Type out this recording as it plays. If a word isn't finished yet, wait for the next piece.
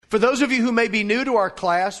For those of you who may be new to our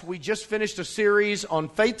class, we just finished a series on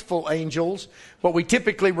faithful angels, what we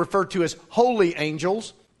typically refer to as holy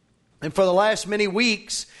angels. And for the last many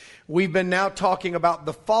weeks, we've been now talking about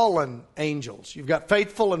the fallen angels. You've got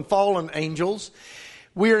faithful and fallen angels.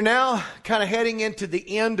 We are now kind of heading into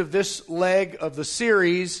the end of this leg of the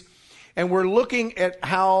series, and we're looking at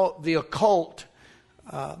how the occult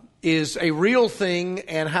is a real thing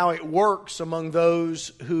and how it works among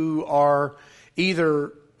those who are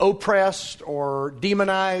either oppressed or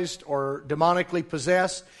demonized or demonically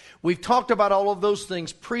possessed. We've talked about all of those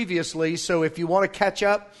things previously, so if you want to catch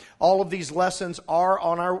up, all of these lessons are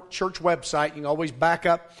on our church website. You can always back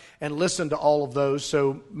up and listen to all of those,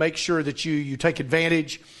 so make sure that you take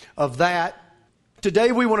advantage of that.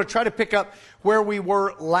 Today we want to try to pick up where we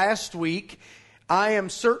were last week. I am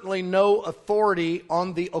certainly no authority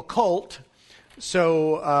on the occult,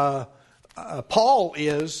 so Paul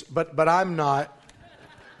is, but I'm not.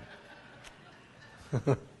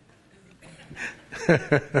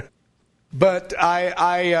 But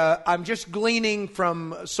I'm just gleaning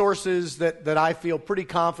from sources that I feel pretty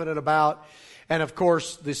confident about. And of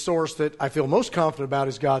course, the source that I feel most confident about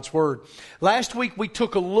is God's Word. Last week, we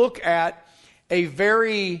took a look at a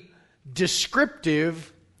very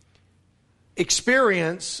descriptive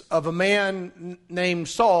experience of a man named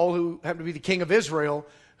Saul, who happened to be the king of Israel,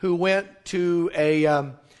 who went to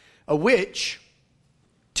a witch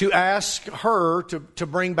to ask her to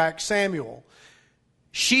bring back Samuel.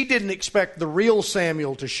 She didn't expect the real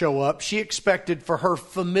Samuel to show up. She expected for her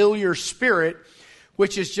familiar spirit,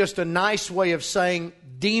 which is just a nice way of saying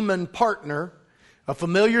demon partner. A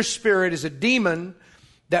familiar spirit is a demon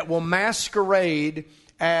that will masquerade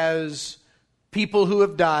as people who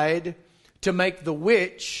have died to make the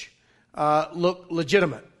witch look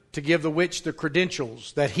legitimate, to give the witch the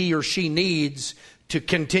credentials that he or she needs to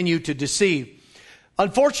continue to deceive.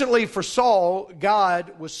 Unfortunately for Saul,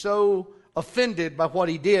 God was so offended by what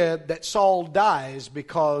he did that Saul dies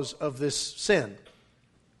because of this sin.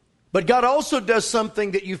 But God also does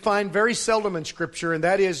something that you find very seldom in Scripture, and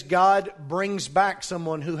that is God brings back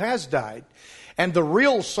someone who has died. And the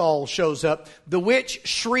real Saul shows up. The witch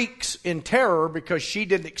shrieks in terror because she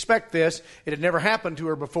didn't expect this. It had never happened to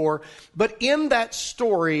her before. But in that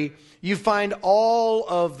story, you find all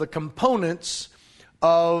of the components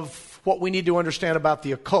of what we need to understand about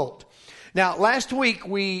the occult. Now, last week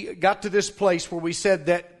we got to this place where we said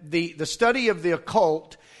that the study of the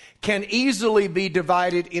occult can easily be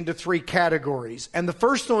divided into three categories. And the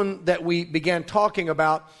first one that we began talking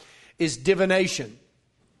about is divination.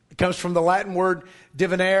 It comes from the Latin word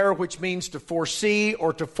divinare, which means to foresee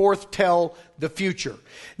or to foretell the future.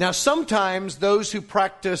 Now, sometimes those who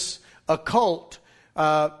practice occult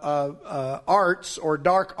arts or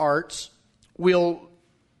dark arts will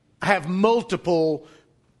have multiple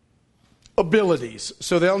abilities.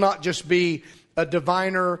 So they'll not just be a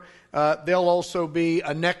diviner, they'll also be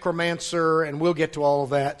a necromancer, and we'll get to all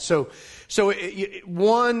of that. So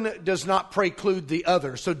one does not preclude the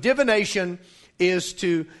other. So divination is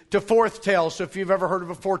to foretell. So if you've ever heard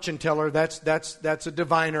of a fortune teller, that's a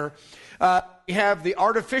diviner. We have the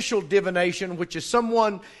artificial divination, which is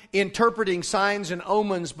someone interpreting signs and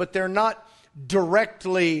omens, but they're not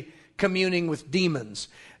directly communing with demons.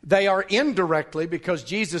 They are indirectly, because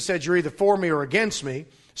Jesus said you're either for me or against me.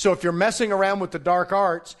 So if you're messing around with the dark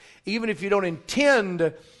arts, even if you don't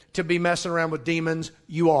intend to be messing around with demons,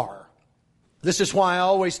 you are. This is why I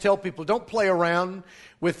always tell people, don't play around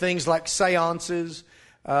with things like seances.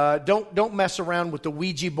 Don't mess around with the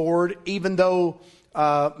Ouija board, even though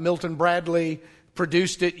Milton Bradley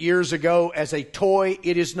produced it years ago as a toy.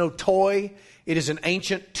 It is no toy. It is an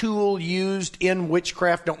ancient tool used in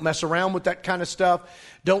witchcraft. Don't mess around with that kind of stuff.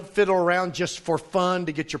 Don't fiddle around just for fun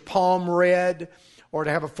to get your palm read or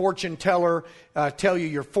to have a fortune teller tell you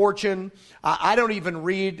your fortune. I don't even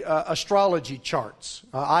read astrology charts.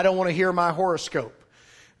 I don't want to hear my horoscope.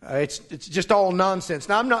 It's just all nonsense.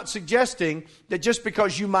 Now, I'm not suggesting that just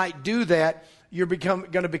because you might do that, you're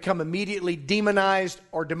going to become immediately demonized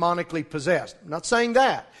or demonically possessed. I'm not saying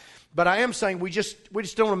that, but I am saying we just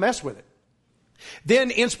don't want to mess with it. Then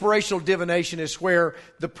inspirational divination is where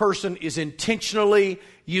the person is intentionally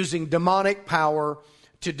using demonic power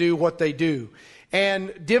to do what they do.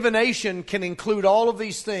 And divination can include all of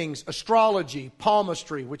these things: astrology,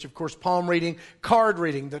 palmistry, which of course palm reading, card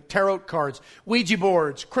reading, the tarot cards, Ouija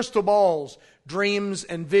boards, crystal balls, dreams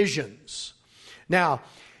and visions. Now,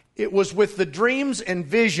 it was with the dreams and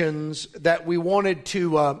visions that we wanted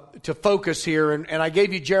to focus here. And I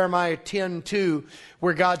gave you Jeremiah 10:2,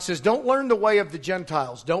 where God says, don't learn the way of the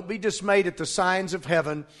Gentiles. Don't be dismayed at the signs of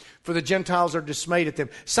heaven, for the Gentiles are dismayed at them.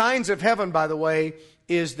 Signs of heaven, by the way,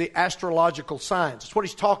 is the astrological signs. That's what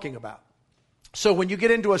he's talking about. So when you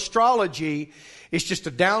get into astrology, it's just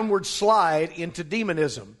a downward slide into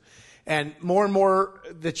demonism. And more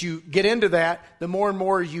that you get into that, the more and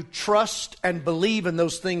more you trust and believe in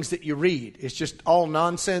those things that you read. It's just all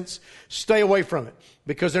nonsense. Stay away from it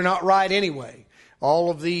because they're not right anyway. All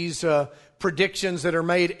of these predictions that are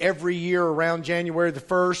made every year around January the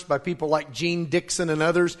 1st by people like Gene Dixon and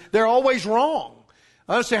others, they're always wrong.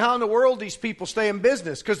 I don't say how in the world these people stay in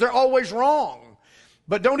business because they're always wrong.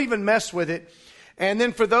 But don't even mess with it. And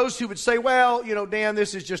then for those who would say, well, Dan,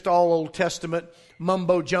 this is just all Old Testament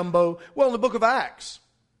mumbo jumbo. Well, in the book of Acts,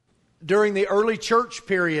 during the early church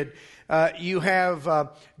period, you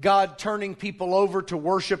have God turning people over to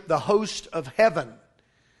worship the host of heaven.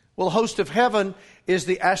 Well, the host of heaven is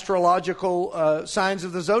the astrological signs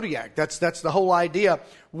of the zodiac. That's the whole idea.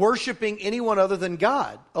 Worshiping anyone other than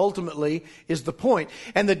God, ultimately, is the point.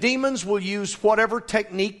 And the demons will use whatever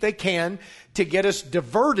technique they can to get us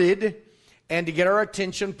diverted and to get our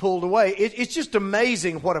attention pulled away. It's just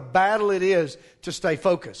amazing what a battle it is to stay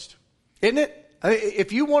focused. Isn't it?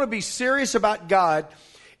 If you want to be serious about God,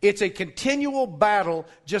 it's a continual battle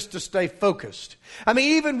just to stay focused. I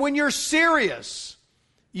mean, even when you're serious,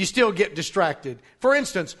 you still get distracted. For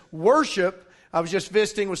instance, worship, I was just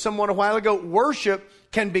visiting with someone a while ago, worship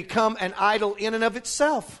can become an idol in and of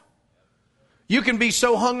itself. You can be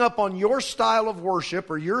so hung up on your style of worship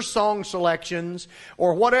or your song selections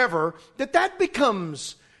or whatever that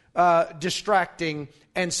becomes distracting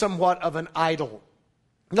and somewhat of an idol.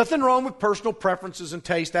 Nothing wrong with personal preferences and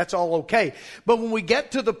taste. That's all okay. But when we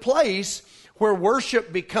get to the place where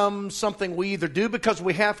worship becomes something we either do because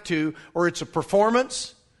we have to or it's a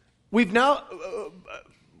performance, we've now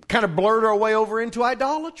kind of blurred our way over into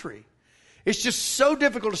idolatry. It's just so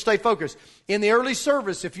difficult to stay focused. In the early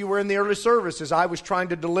service, if you were in the early service, as I was trying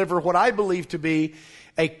to deliver what I believe to be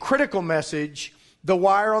a critical message, the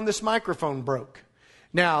wire on this microphone broke.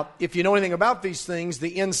 Now, if you know anything about these things,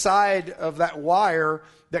 the inside of that wire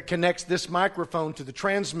that connects this microphone to the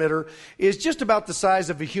transmitter is just about the size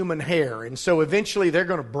of a human hair. And so eventually they're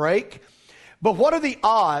going to break. But what are the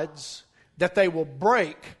odds that they will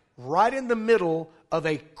break right in the middle of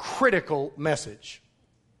a critical message?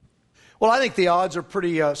 Well, I think the odds are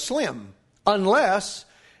pretty slim, unless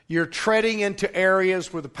you're treading into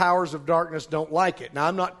areas where the powers of darkness don't like it. Now,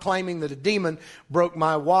 I'm not claiming that a demon broke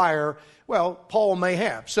my wire. Well, Paul may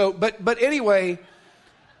have. So, but anyway,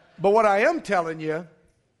 but what I am telling you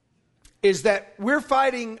is that we're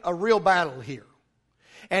fighting a real battle here.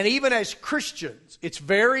 And even as Christians, it's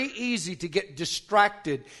very easy to get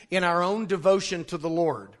distracted in our own devotion to the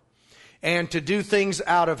Lord and to do things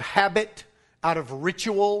out of habit, out of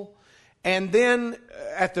ritual. And then,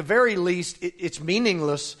 at the very least, it's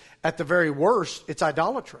meaningless. At the very worst, it's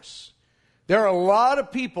idolatrous. There are a lot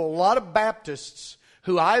of people, a lot of Baptists,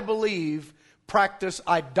 who I believe practice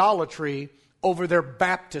idolatry over their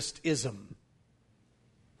Baptistism.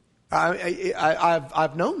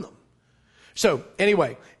 I've known them. So,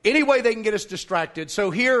 anyway, any way they can get us distracted.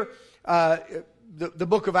 So here, the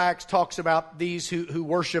book of Acts talks about these who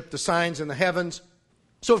worship the signs in the heavens.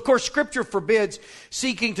 So, of course, Scripture forbids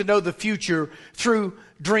seeking to know the future through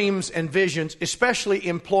dreams and visions, especially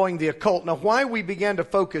employing the occult. Now, why we began to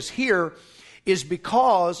focus here is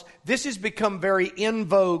because this has become very in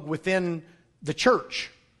vogue within the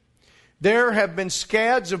church. There have been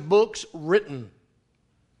scads of books written,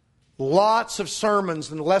 lots of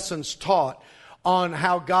sermons and lessons taught on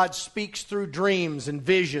how God speaks through dreams and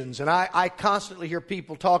visions. And I constantly hear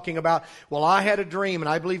people talking about, well, I had a dream and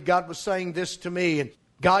I believe God was saying this to me and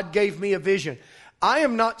God gave me a vision. I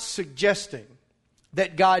am not suggesting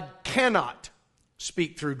that God cannot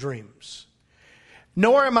speak through dreams.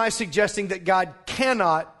 Nor am I suggesting that God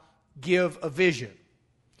cannot give a vision.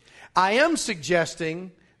 I am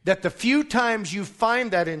suggesting that the few times you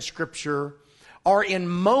find that in Scripture are in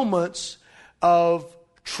moments of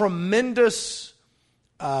tremendous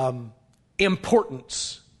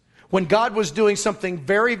importance. When God was doing something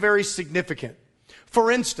very, very significant.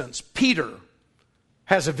 For instance, Peter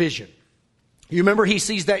has a vision. You remember he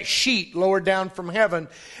sees that sheet lowered down from heaven,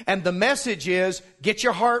 and the message is, get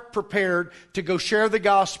your heart prepared to go share the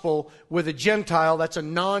gospel with a Gentile, that's a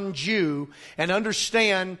non-Jew, and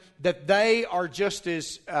understand that they are just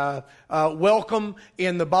as welcome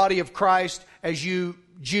in the body of Christ as you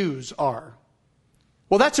Jews are.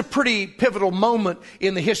 Well, that's a pretty pivotal moment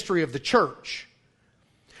in the history of the church.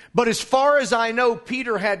 But as far as I know,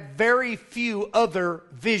 Peter had very few other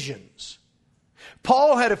visions.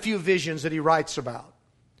 Paul had a few visions that he writes about,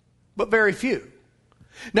 but very few.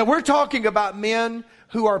 Now, we're talking about men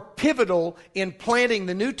who are pivotal in planting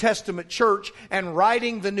the New Testament church and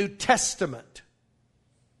writing the New Testament.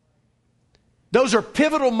 Those are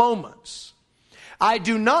pivotal moments. I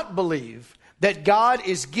do not believe that God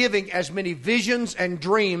is giving as many visions and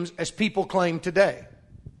dreams as people claim today.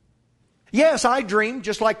 Yes, I dream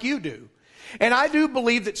just like you do. And I do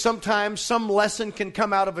believe that sometimes some lesson can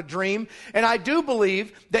come out of a dream. And I do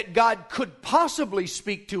believe that God could possibly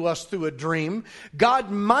speak to us through a dream.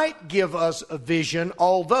 God might give us a vision,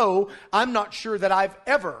 although I'm not sure that I've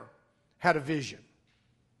ever had a vision.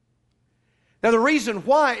 Now, the reason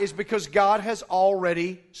why is because God has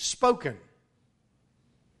already spoken.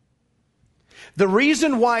 The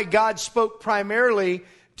reason why God spoke primarily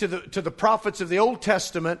to the prophets of the Old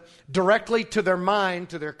Testament, directly to their mind,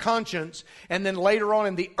 to their conscience, and then later on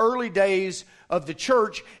in the early days of the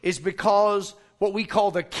church, is because what we call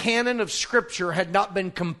the canon of Scripture had not been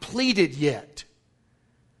completed yet.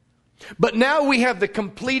 But now we have the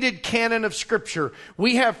completed canon of Scripture.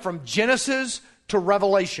 We have from Genesis to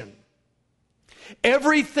Revelation.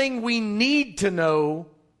 Everything we need to know,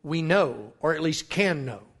 we know, or at least can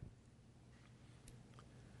know.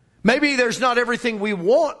 Maybe there's not everything we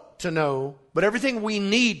want to know, but everything we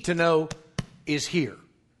need to know is here.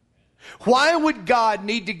 Why would God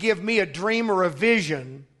need to give me a dream or a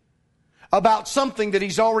vision about something that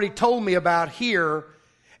He's already told me about here,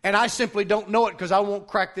 and I simply don't know it because I won't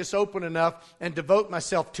crack this open enough and devote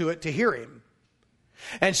myself to it to hear Him?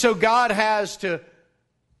 And so God has to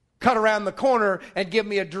cut around the corner and give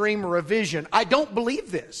me a dream or a vision. I don't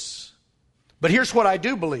believe this. But here's what I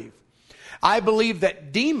do believe. I believe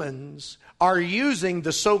that demons are using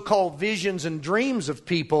the so-called visions and dreams of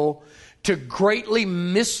people to greatly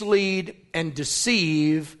mislead and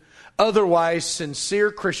deceive otherwise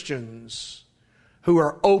sincere Christians who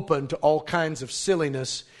are open to all kinds of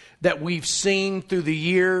silliness that we've seen through the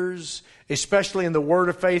years, especially in the Word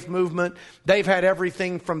of Faith movement. They've had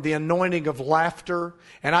everything from the anointing of laughter.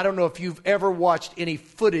 And I don't know if you've ever watched any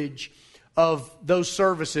footage of those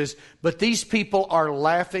services, but these people are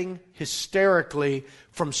laughing hysterically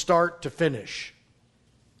from start to finish.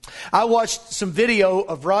 I watched some video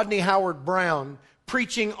of Rodney Howard-Browne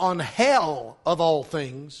preaching on hell, of all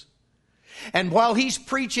things. And while he's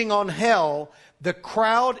preaching on hell, the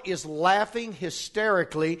crowd is laughing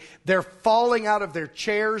hysterically. They're falling out of their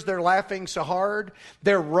chairs. They're laughing so hard.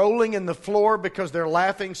 They're rolling in the floor because they're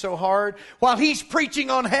laughing so hard while he's preaching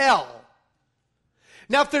on hell.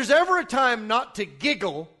 Now, if there's ever a time not to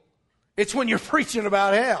giggle, it's when you're preaching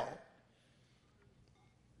about hell.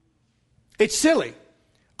 It's silly.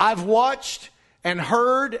 I've watched and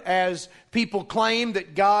heard as people claim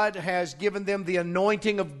that God has given them the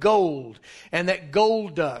anointing of gold, and that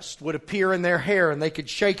gold dust would appear in their hair and they could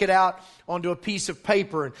shake it out onto a piece of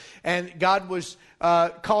paper, and God was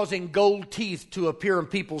causing gold teeth to appear in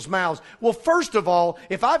people's mouths. Well, first of all,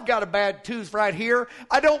 if I've got a bad tooth right here,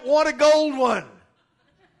 I don't want a gold one.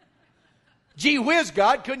 Gee whiz,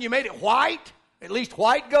 God, couldn't you made it white? At least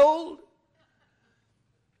white gold?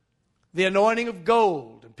 The anointing of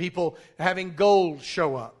gold, and people having gold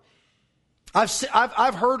show up.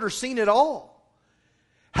 I've heard or seen it all.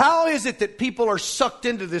 How is it that people are sucked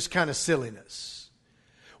into this kind of silliness?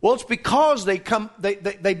 Well, it's because they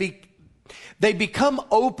become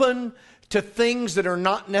open to things that are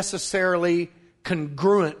not necessarily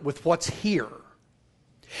congruent with what's here.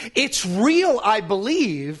 It's real, I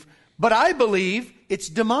believe, but I believe it's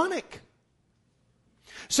demonic.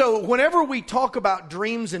 So whenever we talk about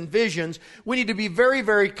dreams and visions, we need to be very,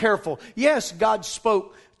 very careful. Yes, God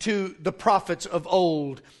spoke to the prophets of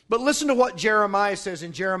old. But listen to what Jeremiah says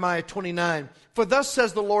in Jeremiah 29. For thus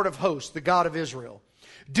says the Lord of hosts, the God of Israel,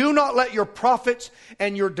 do not let your prophets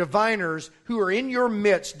and your diviners who are in your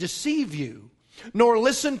midst deceive you, nor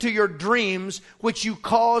listen to your dreams which you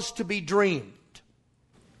cause to be dreamed.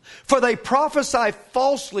 For they prophesy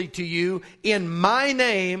falsely to you in my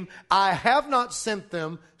name. I have not sent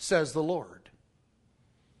them, says the Lord.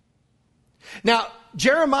 Now,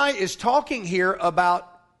 Jeremiah is talking here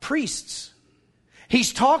about priests.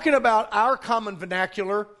 He's talking about our common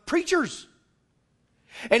vernacular, preachers.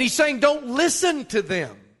 And he's saying, don't listen to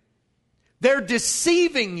them. They're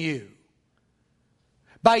deceiving you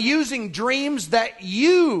by using dreams that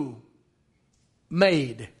you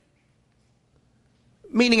made.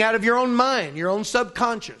 Meaning out of your own mind, your own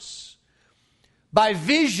subconscious. By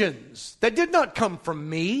visions that did not come from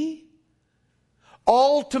me.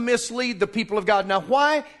 All to mislead the people of God. Now,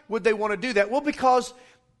 why would they want to do that? Well, because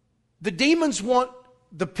the demons want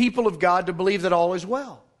the people of God to believe that all is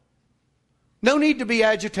well. No need to be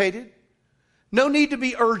agitated. No need to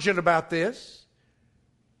be urgent about this.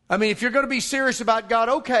 I mean, if you're going to be serious about God,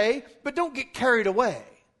 okay, but don't get carried away.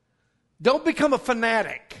 Don't become a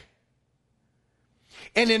fanatic.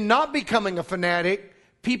 And in not becoming a fanatic,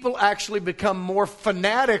 people actually become more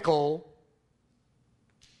fanatical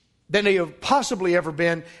than they have possibly ever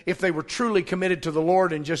been if they were truly committed to the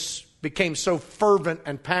Lord and just became so fervent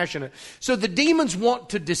and passionate. So the demons want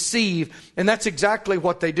to deceive, and that's exactly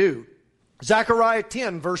what they do. Zechariah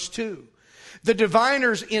 10, verse 2. The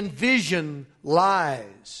diviners envision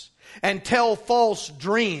lies and tell false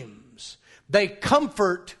dreams. They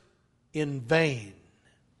comfort in vain.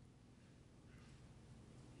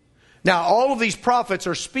 Now, all of these prophets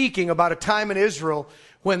are speaking about a time in Israel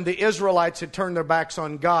when the Israelites had turned their backs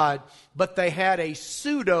on God, but they had a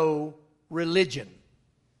pseudo-religion.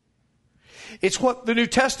 It's what the New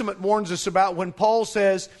Testament warns us about when Paul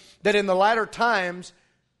says that in the latter times,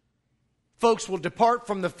 folks will depart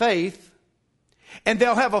from the faith, and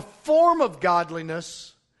they'll have a form of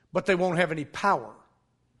godliness, but they won't have any power.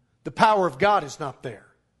 The power of God is not there.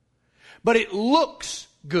 But it looks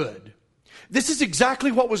good. This is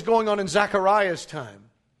exactly what was going on in Zechariah's time,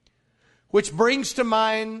 which brings to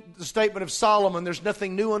mind the statement of Solomon, there's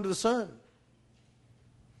nothing new under the sun.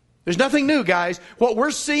 There's nothing new, guys. What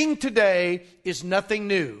we're seeing today is nothing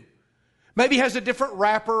new. Maybe it has a different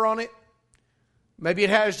wrapper on it. Maybe it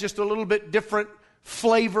has just a little bit different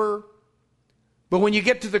flavor. But when you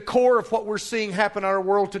get to the core of what we're seeing happen in our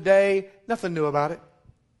world today, nothing new about it.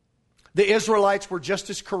 The Israelites were just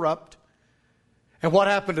as corrupt. And what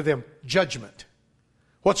happened to them? Judgment.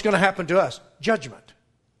 What's going to happen to us? Judgment.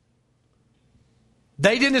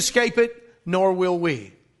 They didn't escape it, nor will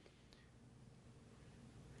we.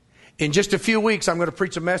 In just a few weeks, I'm going to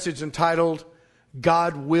preach a message entitled,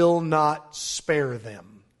 God Will Not Spare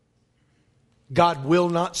Them. God will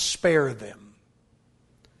not spare them.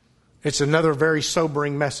 It's another very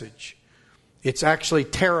sobering message. It's actually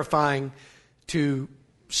terrifying to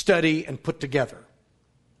study and put together.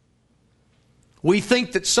 We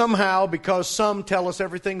think that somehow, because some tell us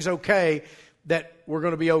everything's okay, that we're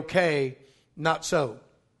going to be okay. Not so.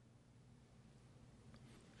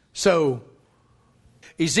 So,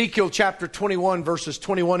 Ezekiel chapter 21, verses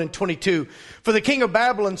 21 and 22. For the king of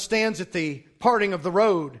Babylon stands at the parting of the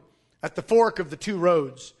road, at the fork of the two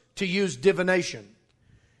roads, to use divination.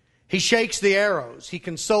 He shakes the arrows. He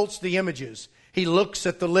consults the images. He looks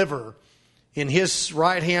at the liver. In his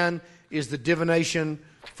right hand is the divination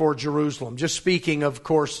for Jerusalem. Just speaking, of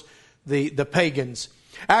course, the pagans.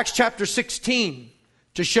 Acts chapter 16,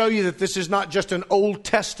 to show you that this is not just an Old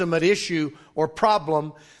Testament issue or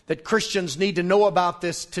problem, that Christians need to know about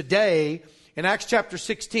this today. In Acts chapter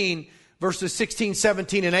 16, verses 16,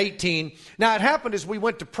 17, and 18. Now it happened as we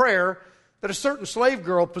went to prayer that a certain slave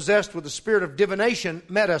girl possessed with a spirit of divination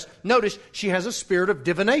met us. Notice, she has a spirit of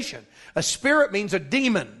divination. A spirit means a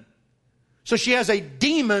demon. So she has a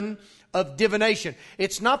demon of divination.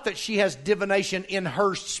 It's not that she has divination in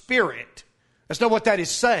her spirit. That's not what that is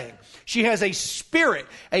saying. She has a spirit,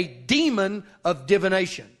 a demon of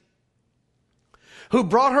divination, who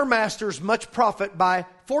brought her masters much profit by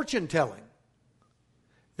fortune telling.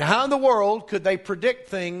 Now, how in the world could they predict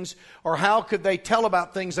things, or how could they tell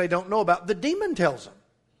about things they don't know about? The demon tells them.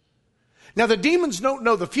 Now, the demons don't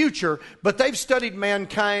know the future, but they've studied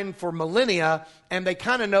mankind for millennia, and they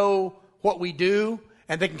kind of know what we do,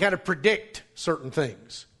 and they can kind of predict certain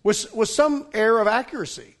things with some air of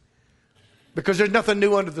accuracy, because there's nothing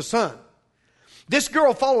new under the sun. This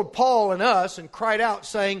girl followed Paul and us and cried out,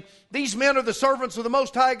 saying, "These men are the servants of the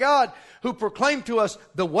Most High God, who proclaim to us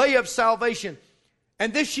the way of salvation."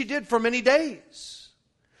 And this she did for many days.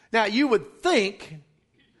 Now, you would think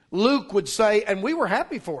Luke would say, and we were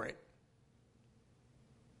happy for it.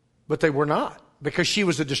 But they were not, because she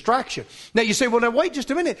was a distraction. Now, you say, well, now wait just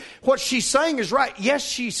a minute. What she's saying is right. Yes,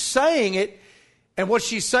 she's saying it, and what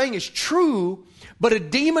she's saying is true, but a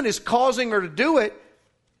demon is causing her to do it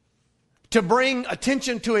to bring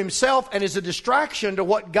attention to himself and is a distraction to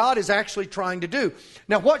what God is actually trying to do.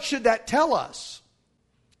 Now, what should that tell us?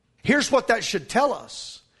 Here's what that should tell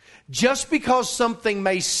us. Just because something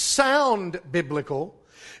may sound biblical,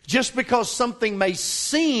 just because something may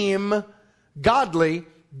seem godly,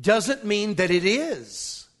 doesn't mean that it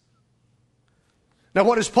is. Now,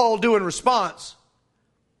 what does Paul do in response?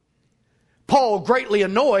 Paul, greatly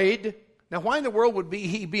annoyed. Now, why in the world would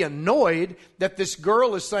he be annoyed that this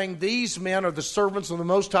girl is saying these men are the servants of the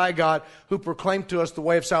Most High God who proclaim to us the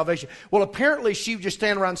way of salvation? Well, apparently she would just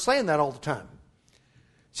stand around saying that all the time.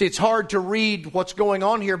 See, it's hard to read what's going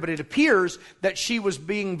on here, but it appears that she was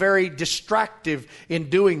being very distractive in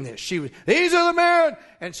doing this. She was, these are the men!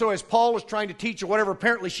 And so as Paul was trying to teach or whatever,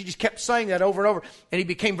 apparently she just kept saying that over and over, and he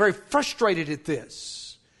became very frustrated at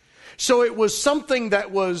this. So it was something that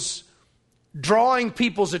was drawing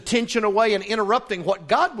people's attention away and interrupting what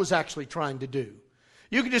God was actually trying to do.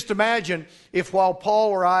 You can just imagine if while Paul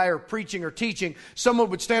or I are preaching or teaching, someone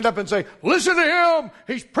would stand up and say, listen to him,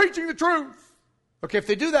 he's preaching the truth. Okay, if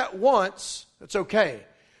they do that once, that's okay.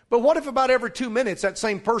 But what if about every 2 minutes that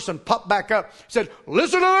same person popped back up and said,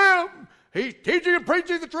 listen to him, he's teaching and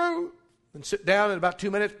preaching the truth. And sit down in about 2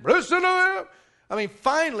 minutes, listen to him. I mean,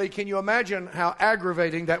 finally, can you imagine how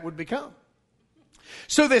aggravating that would become?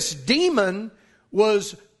 So this demon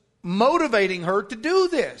was motivating her to do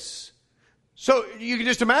this. So you can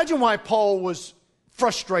just imagine why Paul was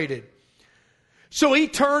frustrated. So he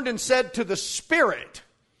turned and said to the spirit,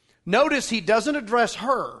 notice he doesn't address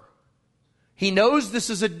her. He knows this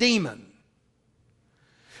is a demon.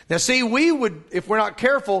 Now see, we would, if we're not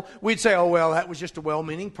careful, we'd say, oh well, that was just a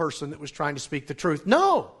well-meaning person that was trying to speak the truth.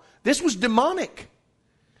 No, this was demonic.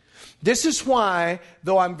 This is why,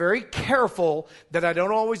 though I'm very careful that I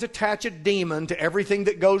don't always attach a demon to everything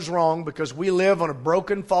that goes wrong, because we live on a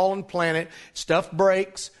broken, fallen planet. Stuff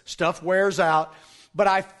breaks, stuff wears out. But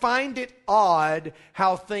I find it odd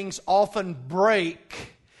how things often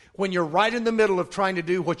break when you're right in the middle of trying to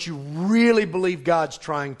do what you really believe God's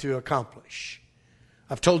trying to accomplish.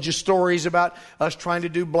 I've told you stories about us trying to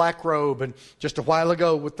do Black Robe, and just a while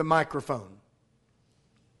ago with the microphone.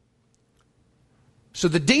 So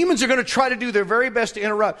the demons are going to try to do their very best to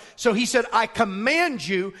interrupt. So he said, I command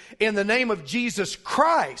you in the name of Jesus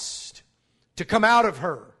Christ to come out of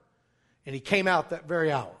her. And he came out that very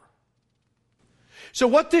hour. So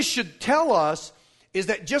what this should tell us is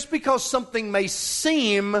that just because something may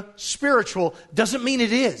seem spiritual doesn't mean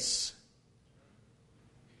it is.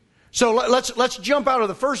 So let's jump out of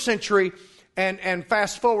the first century and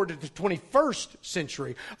fast forward to the 21st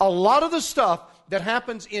century. A lot of the stuff that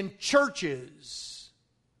happens in churches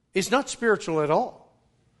is not spiritual at all.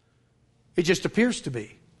 It just appears to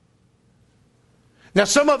be. Now,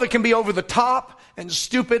 some of it can be over the top and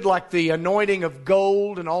stupid, like the anointing of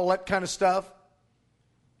gold and all that kind of stuff.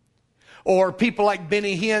 Or people like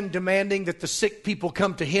Benny Hinn demanding that the sick people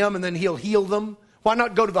come to him and then he'll heal them. Why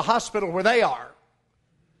not go to the hospital where they are?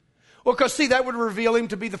 Well, because, see, that would reveal him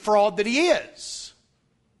to be the fraud that he is.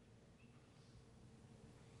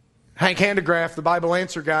 Hank Hanegraaff, the Bible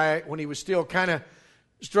Answer guy, when he was still kind of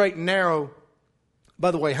straight and narrow.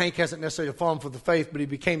 By the way, Hank hasn't necessarily fallen for the faith, but he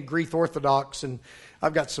became Greek Orthodox, and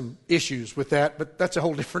I've got some issues with that, but that's a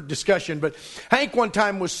whole different discussion. But Hank one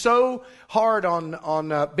time was so hard on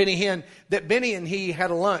Benny Hinn that Benny and he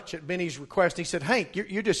had a lunch at Benny's request. He said, Hank,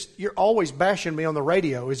 you're always bashing me on the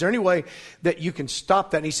radio. Is there any way that you can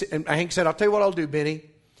stop that? And Hank said, I'll tell you what I'll do, Benny.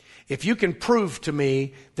 If you can prove to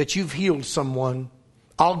me that you've healed someone,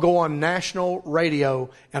 I'll go on national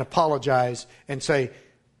radio and apologize and say,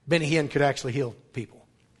 Benny Hinn could actually heal people.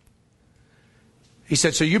 He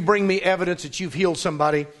said, so you bring me evidence that you've healed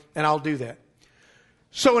somebody, and I'll do that.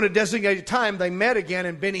 So in a designated time, they met again,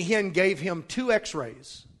 and Benny Hinn gave him 2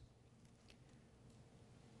 x-rays.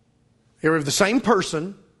 They were the same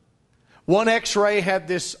person. One x-ray had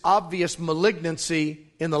this obvious malignancy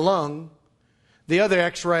in the lung. The other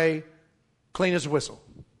x-ray, clean as a whistle.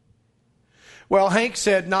 Well, Hank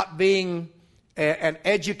said, not being an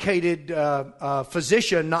educated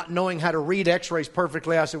physician, not knowing how to read x-rays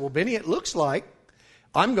perfectly, I said, well, Benny, it looks like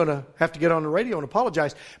I'm going to have to get on the radio and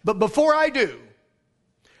apologize. But before I do,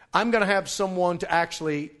 I'm going to have someone to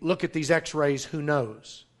actually look at these x-rays who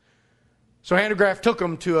knows. So Hanegraaff took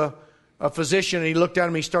him to a physician, and he looked at him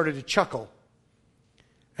and he started to chuckle.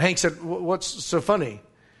 Hank said, what's so funny?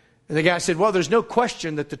 And the guy said, well, there's no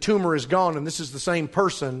question that the tumor is gone, and this is the same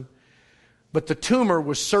person, but the tumor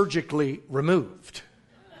was surgically removed.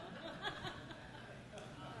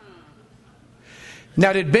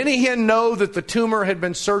 Now, did Benny Hinn know that the tumor had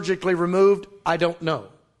been surgically removed? I don't know.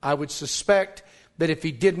 I would suspect that if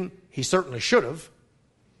he didn't, he certainly should have.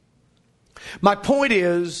 My point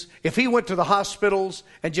is, if he went to the hospitals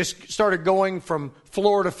and just started going from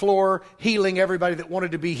floor to floor, healing everybody that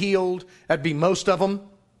wanted to be healed, that'd be most of them.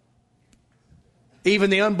 Even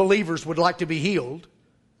the unbelievers would like to be healed.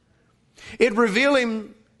 It'd reveal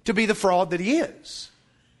him to be the fraud that he is.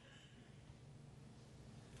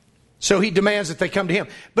 So he demands that they come to him.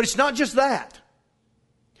 But it's not just that.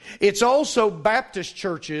 It's also Baptist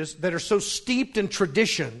churches that are so steeped in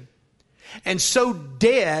tradition and so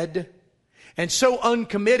dead and so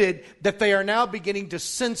uncommitted that they are now beginning to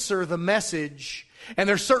censor the message, and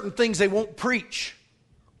there's certain things they won't preach.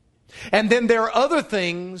 And then there are other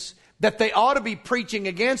things that they ought to be preaching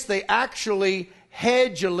against. They actually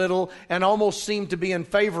hedge a little and almost seem to be in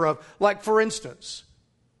favor of. Like, for instance,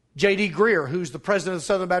 J.D. Greer, who's the president of the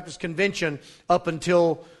Southern Baptist Convention up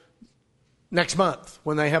until next month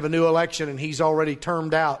when they have a new election and he's already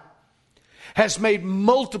termed out, has made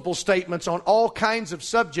multiple statements on all kinds of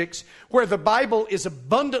subjects where the Bible is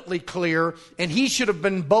abundantly clear and he should have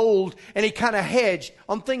been bold, and he kind of hedged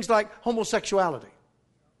on things like homosexuality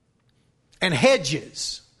and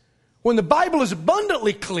hedges when the Bible is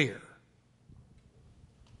abundantly clear.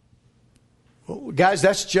 Well, guys,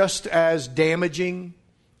 that's just as damaging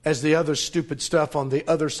as the other stupid stuff on the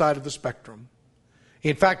other side of the spectrum.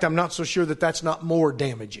 In fact, I'm not so sure that that's not more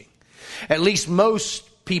damaging. At least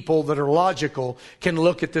most people that are logical can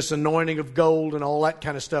look at this anointing of gold and all that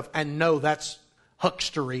kind of stuff and know that's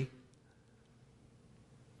huckstery.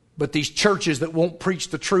 But these churches that won't preach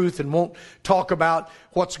the truth and won't talk about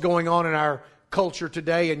what's going on in our culture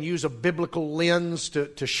today and use a biblical lens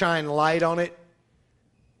to shine light on it,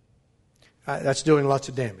 that's doing lots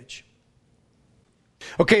of damage.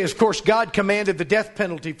 Okay, of course, God commanded the death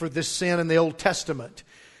penalty for this sin in the Old Testament.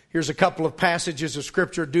 Here's a couple of passages of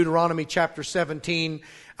Scripture, Deuteronomy chapter 17,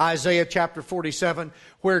 Isaiah chapter 47,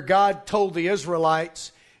 where God told the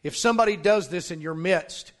Israelites, if somebody does this in your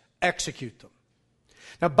midst, execute them.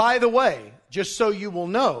 Now, by the way, just so you will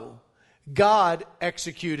know, God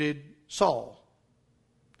executed Saul.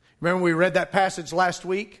 Remember we read that passage last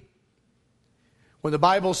week? When the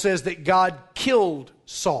Bible says that God killed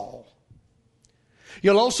Saul.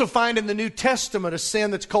 You'll also find in the New Testament a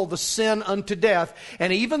sin that's called the sin unto death.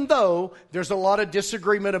 And even though there's a lot of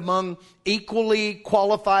disagreement among equally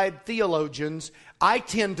qualified theologians, I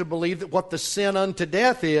tend to believe that what the sin unto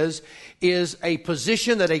death is a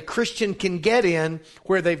position that a Christian can get in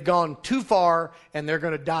where they've gone too far and they're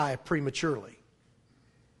going to die prematurely.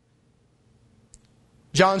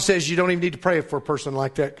 John says you don't even need to pray for a person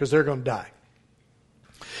like that because they're going to die.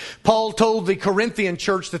 Paul told the Corinthian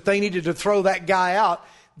church that they needed to throw that guy out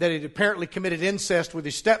that had apparently committed incest with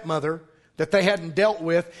his stepmother that they hadn't dealt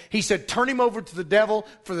with. He said, turn him over to the devil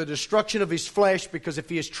for the destruction of his flesh, because if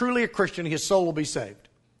he is truly a Christian, his soul will be saved.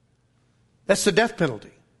 That's the death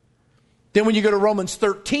penalty. Then when you go to Romans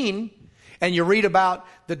 13 and you read about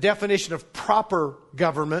the definition of proper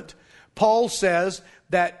government, Paul says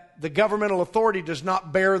that the governmental authority does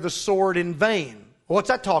not bear the sword in vain. Well, what's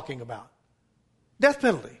that talking about? Death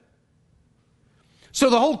penalty. So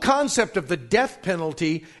the whole concept of the death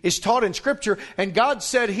penalty is taught in Scripture, and God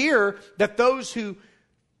said here that those who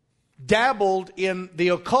dabbled in the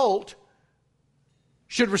occult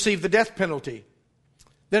should receive the death penalty.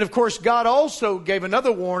 Then, of course, God also gave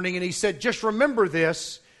another warning, and He said, just remember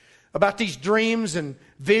this about these dreams and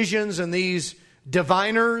visions and these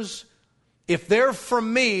diviners. If they're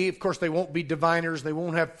from me, of course, they won't be diviners, they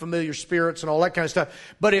won't have familiar spirits and all that kind of stuff.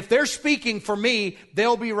 But if they're speaking for me,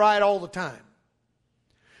 they'll be right all the time.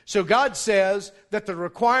 So God says that the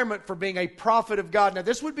requirement for being a prophet of God, now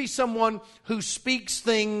this would be someone who speaks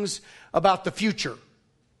things about the future.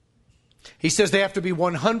 He says they have to be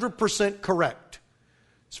 100% correct.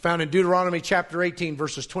 It's found in Deuteronomy chapter 18,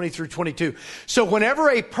 verses 20 through 22. So whenever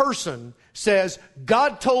a person says,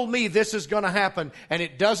 God told me this is going to happen, and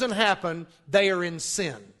it doesn't happen, they are in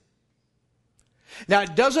sin. Now,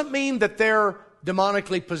 it doesn't mean that they're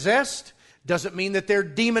demonically possessed. Doesn't mean that they're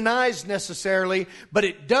demonized necessarily, but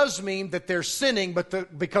it does mean that they're sinning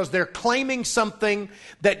because they're claiming something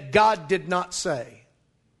that God did not say.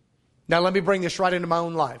 Now, let me bring this right into my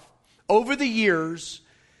own life. Over the years,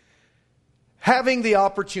 having the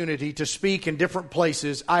opportunity to speak in different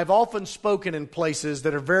places, I've often spoken in places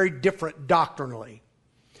that are very different doctrinally.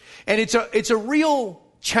 And it's a real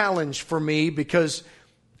challenge for me because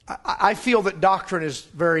I feel that doctrine is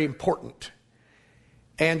very important.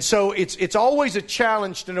 And so it's always a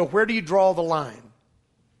challenge to know, where do you draw the line?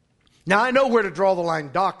 Now, I know where to draw the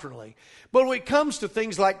line doctrinally. But when it comes to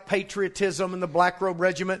things like patriotism and the Black Robe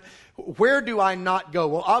Regiment, where do I not go?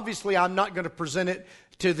 Well, obviously, I'm not going to present it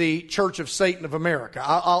to the Church of Satan of America.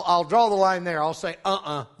 I'll draw the line there. I'll say,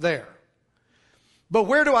 there. But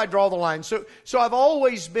where do I draw the line? So I've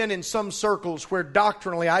always been in some circles where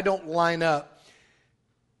doctrinally I don't line up.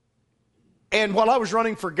 And while I was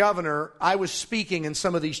running for governor, I was speaking in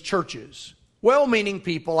some of these churches. Well-meaning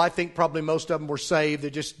people, I think probably most of them were saved. They're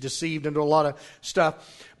just deceived into a lot of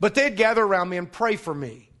stuff. But they'd gather around me and pray for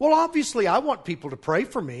me. Well, obviously, I want people to pray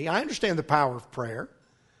for me. I understand the power of prayer.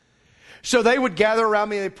 So they would gather around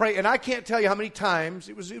me and they'd pray. And I can't tell you how many times,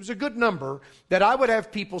 it was a good number, that I would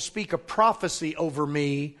have people speak a prophecy over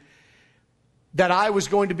me that I was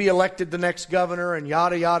going to be elected the next governor and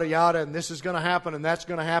yada, yada, yada, and this is going to happen and that's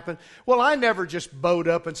going to happen. Well, I never just bowed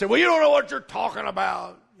up and said, well, you don't know what you're talking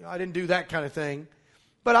about. I didn't do that kind of thing.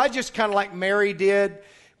 But I just kind of like Mary did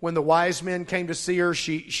when the wise men came to see her.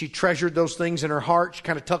 She treasured those things in her heart. She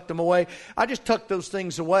kind of tucked them away. I just tucked those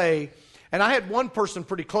things away. And I had one person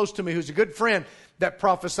pretty close to me who's a good friend that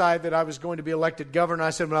prophesied that I was going to be elected governor.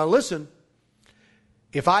 I said, well, listen,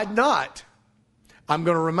 if I'd not, I'm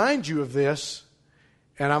going to remind you of this,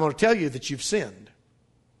 and I'm going to tell you that you've sinned.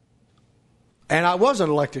 And I wasn't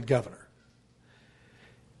elected governor.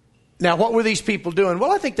 Now, what were these people doing?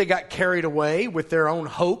 Well, I think they got carried away with their own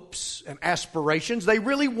hopes and aspirations. They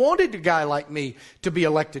really wanted a guy like me to be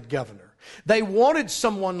elected governor. They wanted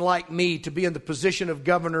someone like me to be in the position of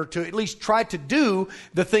governor to at least try to do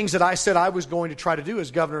the things that I said I was going to try to do as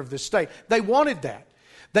governor of this state. They wanted that.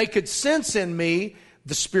 They could sense in me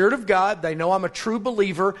the Spirit of God. They know I'm a true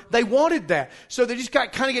believer. They wanted that. So they just kind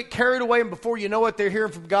of get carried away, and before you know it, they're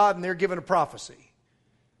hearing from God and they're given a prophecy.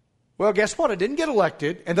 Well, guess what? I didn't get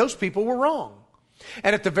elected, and those people were wrong.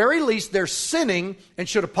 And at the very least, they're sinning and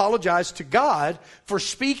should apologize to God for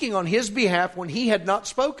speaking on His behalf when He had not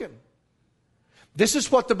spoken. This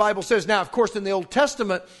is what the Bible says. Now, of course, in the Old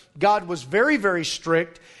Testament, God was very, very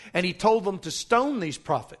strict, and He told them to stone these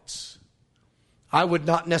prophets. I would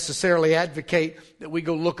not necessarily advocate that we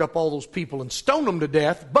go look up all those people and stone them to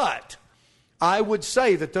death, but I would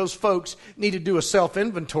say that those folks need to do a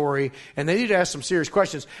self-inventory, and they need to ask some serious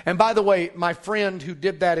questions. And by the way, my friend who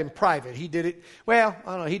did that in private, he did it, well,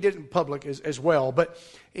 I don't know, he did it in public as well, but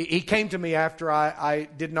he came to me after I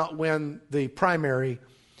did not win the primary.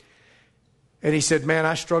 And he said, man,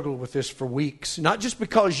 I struggled with this for weeks. Not just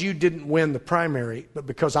because you didn't win the primary, but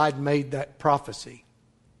because I'd made that prophecy.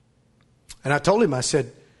 And I told him, I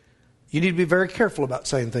said, you need to be very careful about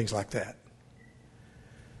saying things like that.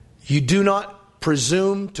 You do not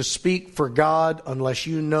presume to speak for God unless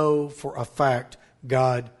you know for a fact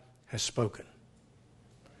God has spoken.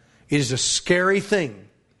 It is a scary thing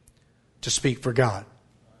to speak for God.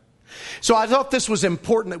 So I thought this was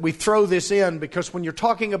important that we throw this in, because when you're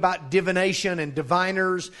talking about divination and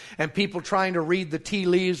diviners and people trying to read the tea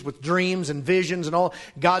leaves with dreams and visions and all,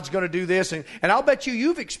 God's going to do this. And I'll bet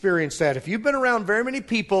you've experienced that. If you've been around very many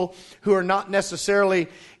people who are not necessarily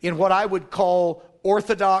in what I would call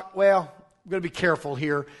orthodox, well, I'm going to be careful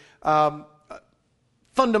here,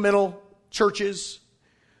 fundamental churches,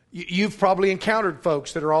 you've probably encountered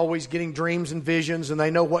folks that are always getting dreams and visions, and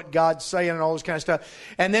they know what God's saying and all this kind of stuff.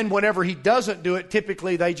 And then whenever He doesn't do it,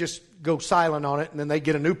 typically they just go silent on it, and then they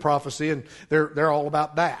get a new prophecy, and they're all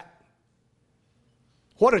about that.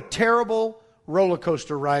 What a terrible roller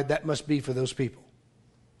coaster ride that must be for those people.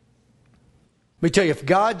 Let me tell you, if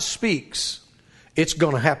God speaks, it's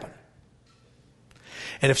going to happen.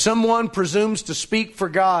 And if someone presumes to speak for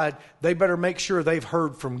God, they better make sure they've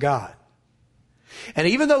heard from God. And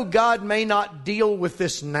even though God may not deal with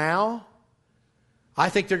this now, I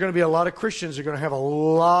think there are going to be a lot of Christians who are going to have a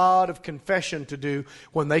lot of confession to do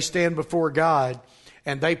when they stand before God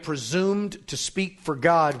and they presumed to speak for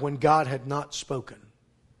God when God had not spoken.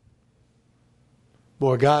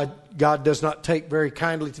 Boy, God does not take very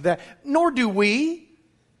kindly to that, nor do we.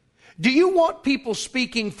 Do you want people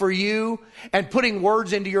speaking for you and putting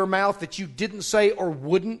words into your mouth that you didn't say or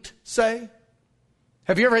wouldn't say?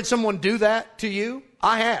 Have you ever had someone do that to you?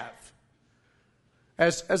 I have.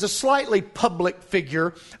 As a slightly public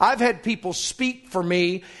figure, I've had people speak for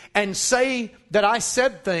me and say that I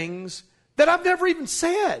said things that I've never even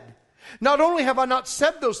said. Not only have I not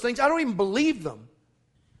said those things, I don't even believe them.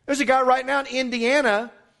 There's a guy right now in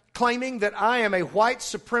Indiana claiming that I am a white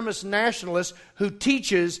supremacist nationalist who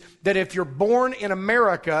teaches that if you're born in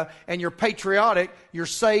America and you're patriotic, you're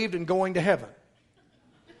saved and going to heaven.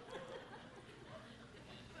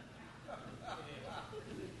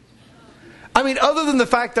 I mean, other than the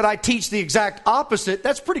fact that I teach the exact opposite,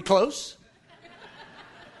 that's pretty close.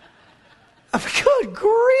 I mean, good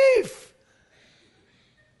grief.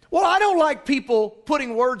 Well, I don't like people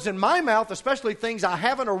putting words in my mouth, especially things I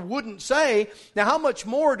haven't or wouldn't say. Now, how much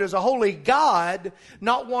more does a holy God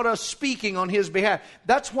not want us speaking on His behalf?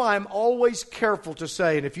 That's why I'm always careful to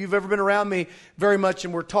say, and if you've ever been around me very much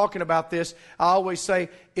and we're talking about this, I always say,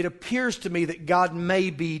 it appears to me that God may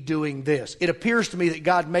be doing this. It appears to me that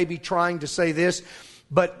God may be trying to say this,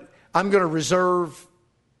 but I'm going to reserve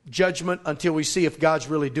judgment until we see if God's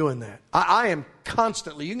really doing that. I am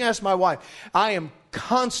constantly, you can ask my wife, I am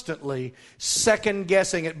constantly second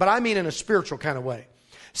guessing it, but I mean in a spiritual kind of way.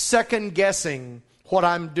 Second guessing what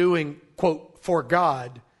I'm doing, quote, for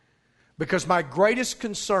God, because my greatest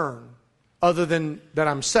concern, other than that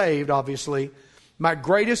I'm saved, obviously, my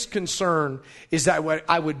greatest concern is that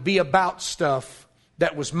I would be about stuff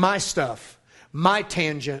that was my stuff, my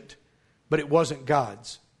tangent, but it wasn't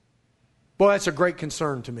God's. Boy, that's a great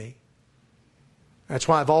concern to me. That's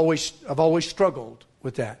why I've always struggled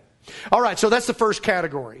with that. All right, so that's the first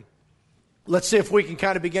category. Let's see if we can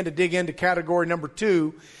kind of begin to dig into category number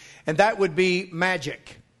 2. and that would be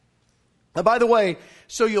magic. Now, by the way,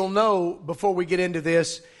 so you'll know before we get into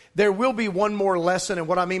this, there will be one more lesson, and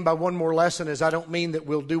what I mean by one more lesson is I don't mean that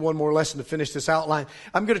we'll do one more lesson to finish this outline.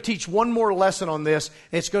 I'm going to teach one more lesson on this,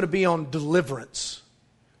 and it's going to be on deliverance.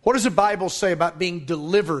 What does the Bible say about being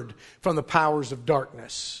delivered from the powers of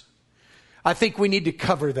darkness? I think we need to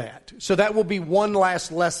cover that. So that will be one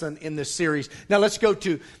last lesson in this series. Now let's go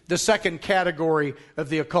to the second category of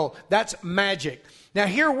the occult. That's magic. Now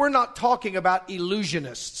here we're not talking about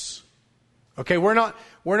illusionists. Okay, we're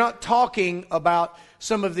not talking about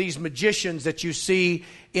some of these magicians that you see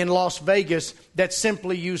in Las Vegas that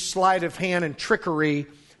simply use sleight of hand and trickery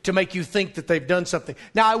to make you think that they've done something.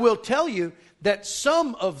 Now I will tell you that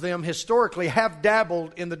some of them historically have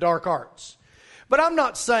dabbled in the dark arts. But I'm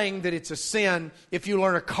not saying that it's a sin if you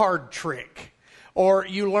learn a card trick or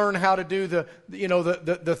you learn how to do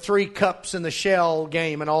the 3 cups in the shell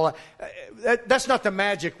game and all that. That's not the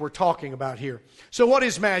magic we're talking about here. So what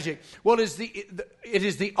is magic? Well, it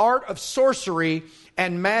is the art of sorcery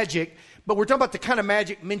and magic, but we're talking about the kind of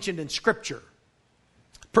magic mentioned in Scripture,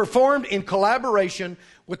 performed in collaboration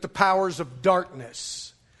with the powers of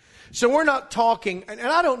darkness. So we're not talking, and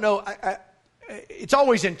I don't know, it's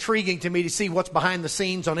always intriguing to me to see what's behind the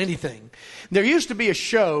scenes on anything. There used to be a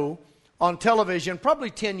show on television,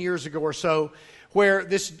 probably 10 years ago or so, where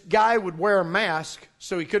this guy would wear a mask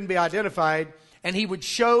so he couldn't be identified, and he would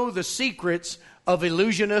show the secrets of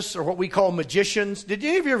illusionists, or what we call magicians. Did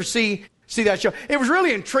any of you ever see that show? It was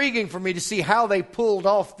really intriguing for me to see how they pulled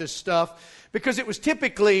off this stuff, because it was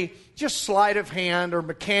typically just sleight of hand or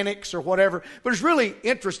mechanics or whatever. But it's really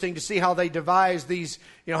interesting to see how they devise these,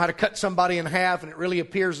 how to cut somebody in half, and it really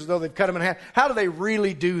appears as though they've cut them in half. How do they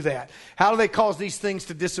really do that? How do they cause these things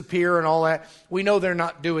to disappear and all that? We know they're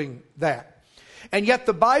not doing that. And yet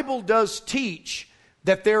the Bible does teach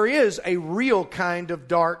that there is a real kind of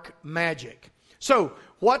dark magic. So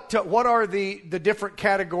what are the different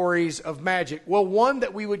categories of magic? Well, one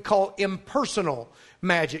that we would call impersonal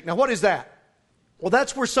magic. Now, what is that? Well,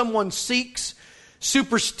 that's where someone seeks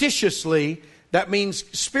superstitiously, that means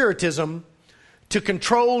spiritism, to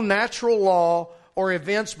control natural law or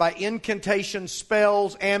events by incantations,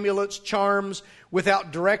 spells, amulets, charms,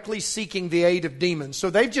 without directly seeking the aid of demons.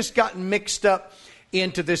 So they've just gotten mixed up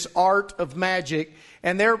into this art of magic,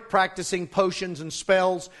 and they're practicing potions and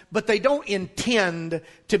spells, but they don't intend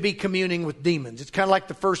to be communing with demons. It's kind of like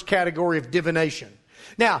the first category of divination.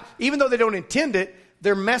 Now, even though they don't intend it,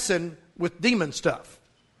 they're messing with demon stuff.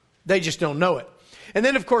 They just don't know it. And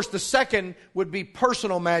then, of course, the second would be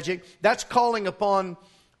personal magic. That's calling upon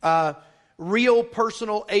real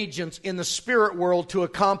personal agents in the spirit world to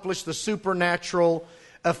accomplish the supernatural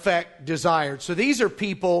effect desired. So these are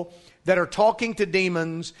people that are talking to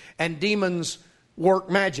demons, and demons work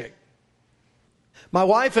magic. My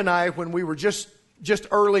wife and I, when we were just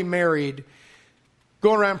early married,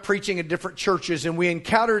 going around preaching at different churches, and we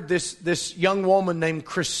encountered this young woman named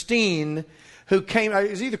Christine, who came, it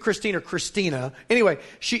was either Christine or Christina. Anyway,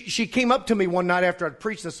 she came up to me one night after I'd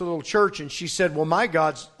preached this little church, and she said, "Well, my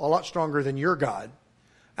God's a lot stronger than your God."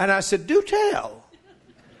 And I said, "Do tell.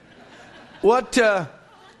 What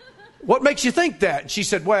makes you think that?" And she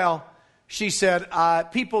said,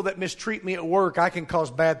 "People that mistreat me at work, I can cause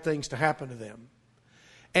bad things to happen to them.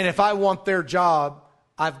 And if I want their job,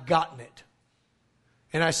 I've gotten it."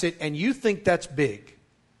 And I said, "And you think that's big?"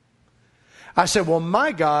 I said, "Well,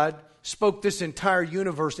 my God spoke this entire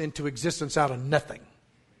universe into existence out of nothing.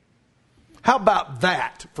 How about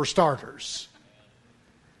that for starters?"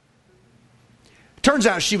 Turns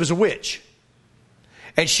out she was a witch.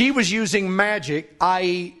 And she was using magic,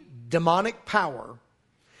 i.e. demonic power,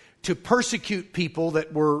 to persecute people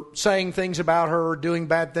that were saying things about her or doing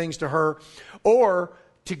bad things to her, or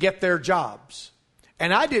to get their jobs.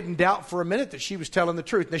 And I didn't doubt for a minute that she was telling the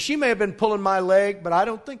truth. Now, she may have been pulling my leg, but I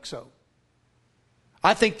don't think so.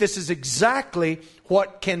 I think this is exactly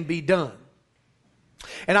what can be done.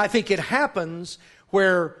 And I think it happens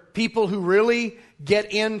where people who really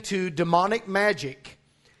get into demonic magic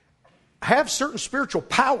have certain spiritual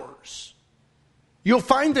powers. You'll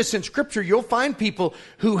find this in Scripture. You'll find people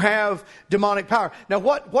who have demonic power. Now,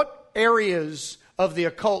 what areas of the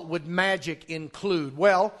occult would magic include?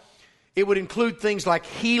 Well, it would include things like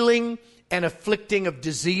healing and afflicting of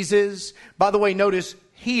diseases. By the way, notice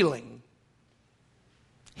healing.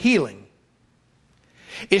 Healing.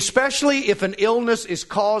 Especially if an illness is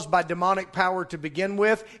caused by demonic power to begin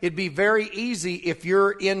with, it'd be very easy if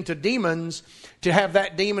you're into demons to have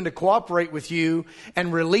that demon to cooperate with you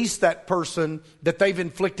and release that person that they've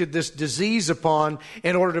inflicted this disease upon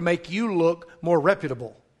in order to make you look more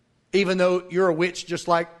reputable, even though you're a witch just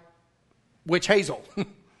like Witch Hazel.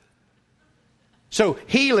 So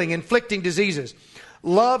healing, inflicting diseases.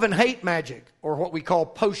 Love and hate magic, or what we call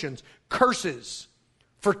potions. Curses,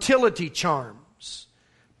 fertility charms,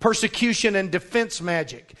 persecution and defense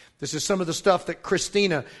magic. This is some of the stuff that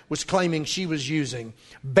Christina was claiming she was using.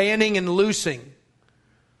 Banning and loosing.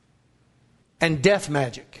 And death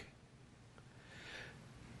magic.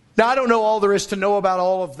 Now, I don't know all there is to know about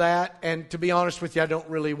all of that. And to be honest with you, I don't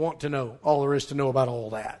really want to know all there is to know about all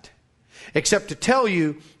that. Except to tell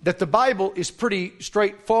you that the Bible is pretty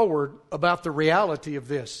straightforward about the reality of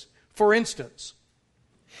this. For instance,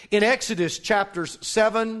 in Exodus chapters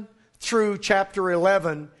 7 through chapter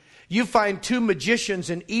 11, you find two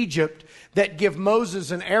magicians in Egypt that give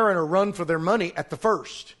Moses and Aaron a run for their money at the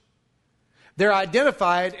first. They're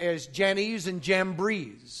identified as Jannes and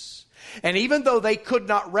Jambres. And even though they could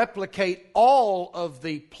not replicate all of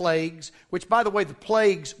the plagues, which, by the way, the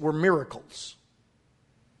plagues were miracles.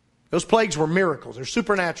 Those plagues were miracles. They're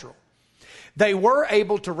supernatural. They were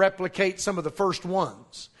able to replicate some of the first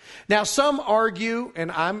ones. Now, some argue,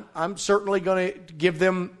 and I'm certainly going to give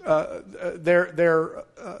them their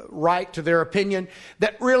right to their opinion,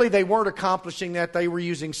 that really they weren't accomplishing that. They were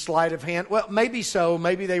using sleight of hand. Well, maybe so.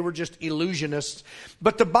 Maybe they were just illusionists.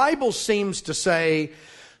 But the Bible seems to say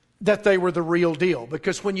that they were the real deal.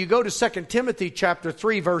 Because when you go to 2 Timothy chapter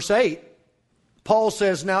 3, verse 8, Paul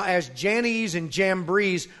says, now as Jannes and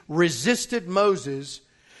Jambres resisted Moses,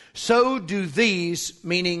 so do these,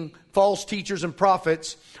 meaning false teachers and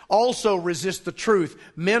prophets, also resist the truth.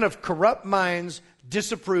 Men of corrupt minds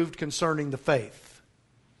disapproved concerning the faith.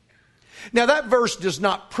 Now that verse does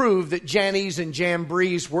not prove that Jannes and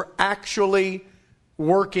Jambres were actually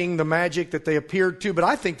working the magic that they appeared to, but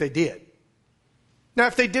I think they did. Now,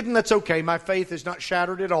 if they didn't, that's okay. My faith is not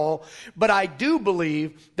shattered at all. But I do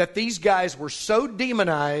believe that these guys were so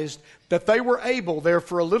demonized that they were able there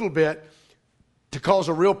for a little bit to cause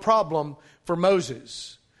a real problem for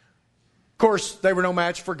Moses. Of course, they were no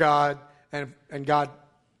match for God. And God,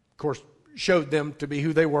 of course, showed them to be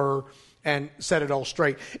who they were and set it all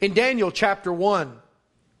straight. In Daniel chapter 1,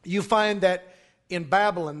 you find that in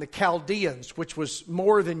Babylon, the Chaldeans, which was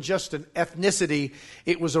more than just an ethnicity,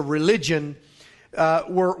 it was a religion,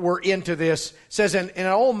 were into this. It says, in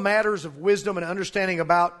all matters of wisdom and understanding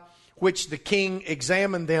about which the king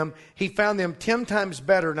examined them, he found them 10 times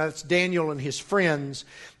better, now that's Daniel and his friends,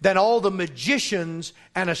 than all the magicians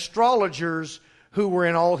and astrologers who were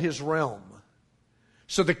in all his realm.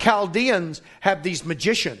 So the Chaldeans had these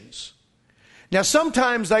magicians. Now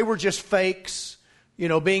sometimes they were just fakes,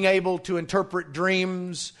 being able to interpret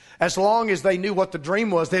dreams. As long as they knew what the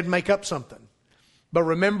dream was, they'd make up something. But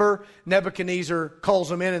remember, Nebuchadnezzar calls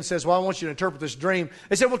them in and says, well, I want you to interpret this dream.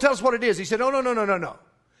 They said, well, tell us what it is. He said, oh, no.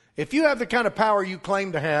 If you have the kind of power you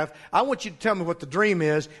claim to have, I want you to tell me what the dream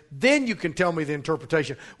is. Then you can tell me the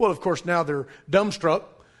interpretation. Well, of course, now they're dumbstruck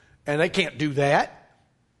and they can't do that.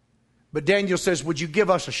 But Daniel says, would you give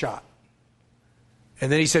us a shot?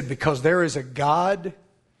 And then he said, because there is a God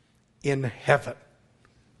in heaven.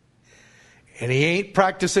 And he ain't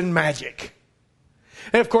practicing magic.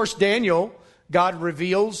 And of course, Daniel, God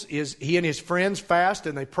reveals, he and his friends fast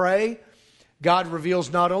and they pray. God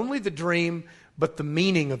reveals not only the dream, but the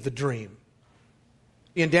meaning of the dream.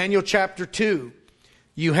 In Daniel chapter 2,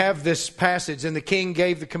 you have this passage, and the king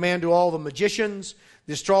gave the command to all the magicians,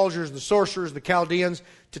 the astrologers, the sorcerers, the Chaldeans,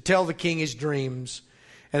 to tell the king his dreams.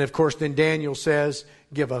 And of course, then Daniel says,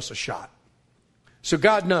 give us a shot. So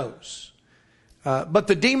God knows. But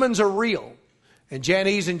the demons are real. And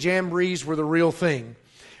Jannes and Jambres were the real thing.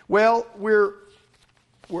 Well, we're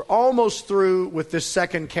almost through with this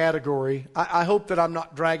second category. I hope that I'm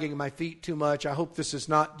not dragging my feet too much. I hope this is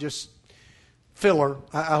not just filler.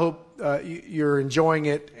 I hope you're enjoying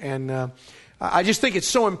it. And I just think it's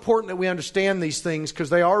so important that we understand these things because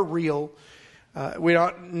they are real. We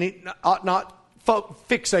ought not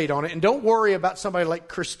fixate on it. And don't worry about somebody like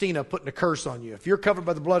Christina putting a curse on you. If you're covered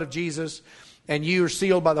by the blood of Jesus and you are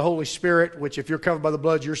sealed by the Holy Spirit, which if you're covered by the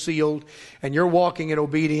blood, you're sealed, and you're walking in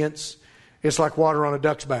obedience, it's like water on a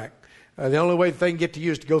duck's back. The only way that they can get to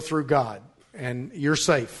you is to go through God, and you're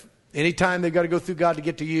safe. Anytime they've got to go through God to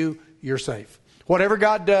get to you, you're safe. Whatever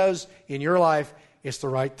God does in your life, it's the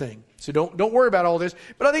right thing. So don't worry about all this.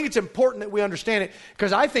 But I think it's important that we understand it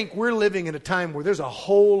because I think we're living in a time where there's a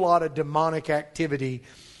whole lot of demonic activity,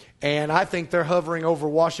 and I think they're hovering over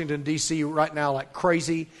Washington, D.C. right now like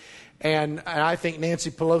crazy. And I think Nancy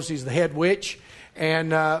Pelosi is the head witch.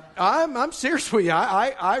 And I'm serious with you.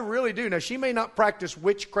 I really do. Now, she may not practice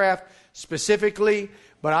witchcraft specifically,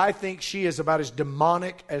 but I think she is about as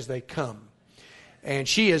demonic as they come. And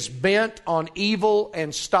she is bent on evil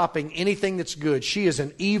and stopping anything that's good. She is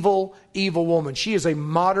an evil, evil woman. She is a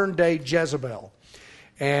modern day Jezebel.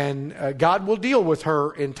 And God will deal with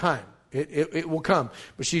her in time. It will come.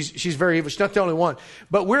 But she's very evil. She's not the only one.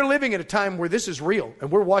 But we're living at a time where this is real,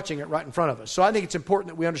 and we're watching it right in front of us. So I think it's important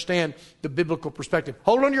that we understand the biblical perspective.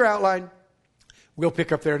 Hold on to your outline. We'll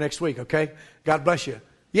pick up there next week, okay? God bless you.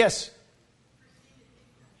 Yes?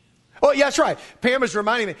 Oh, yeah, that's right. Pam is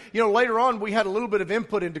reminding me. You know, later on, we had a little bit of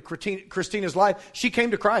input into Christina's life. She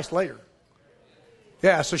came to Christ later.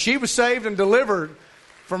 Yeah, so she was saved and delivered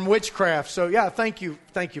from witchcraft. So, yeah, thank you,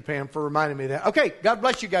 Pam, for reminding me of that. Okay, God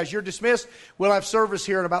bless you guys. You're dismissed. We'll have service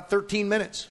here in about 13 minutes.